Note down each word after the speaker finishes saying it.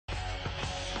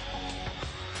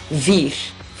4.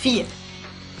 4.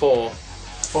 4.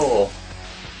 4.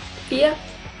 4.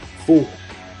 4.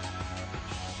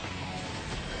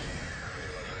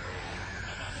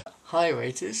 Hi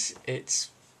raters,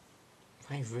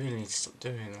 I really need to stop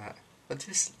doing that. I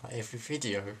just like every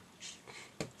video.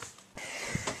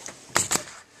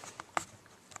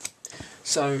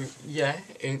 So yeah,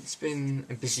 it's been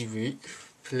a busy week,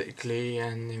 politically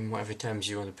and in whatever terms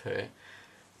you want to put it.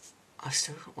 I've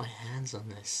still got my hands on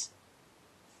this.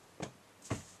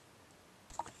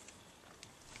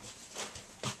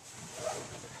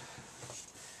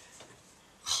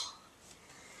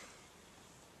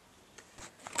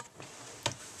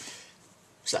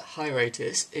 So, hi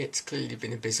raters, it's clearly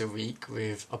been a busy week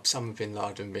with Osama bin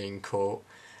Laden being caught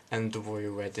and the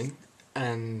royal wedding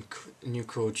and new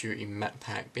Call of Duty map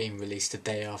pack being released a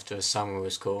day after Osama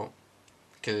was caught.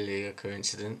 Clearly a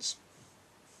coincidence.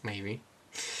 Maybe.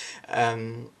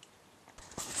 I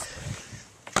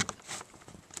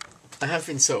have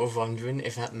been sort of wondering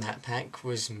if that map pack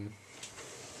was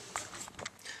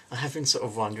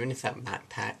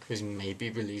maybe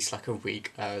released like a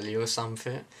week early or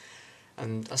something.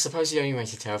 And I suppose the only way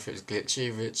to tell if it was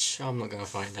glitchy, which I'm not going to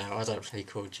find out, I don't play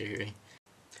Call of Duty.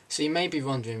 So you may be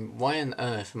wondering, why on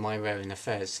earth am I wearing a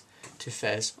fez? To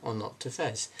fez or not to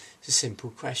fez? It's a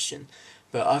simple question.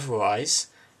 But otherwise,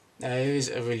 there is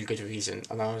a really good reason,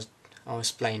 and I'll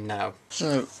explain now.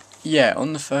 So, yeah,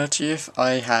 on the 30th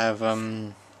I have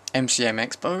MCM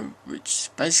Expo, which is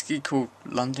basically called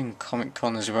London Comic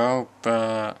Con as well,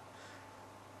 but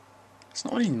it's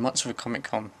not really much of a Comic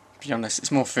Con. To be honest, it's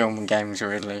more film and games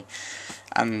really,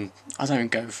 and I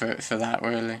don't go for that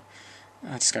really.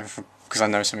 I just go for because I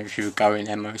know so many people going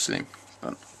there mostly.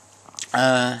 But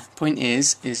point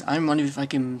is I'm wondering if I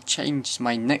can change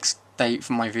my next date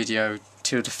for my video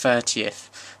till the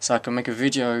 30th, so I can make a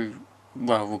video,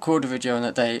 well, record a video on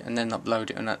that day and then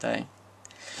upload it on that day.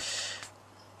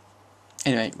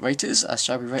 Anyway, raters, I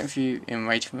shall be waiting for you in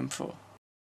waiting room 4.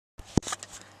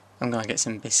 I'm gonna get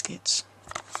some biscuits.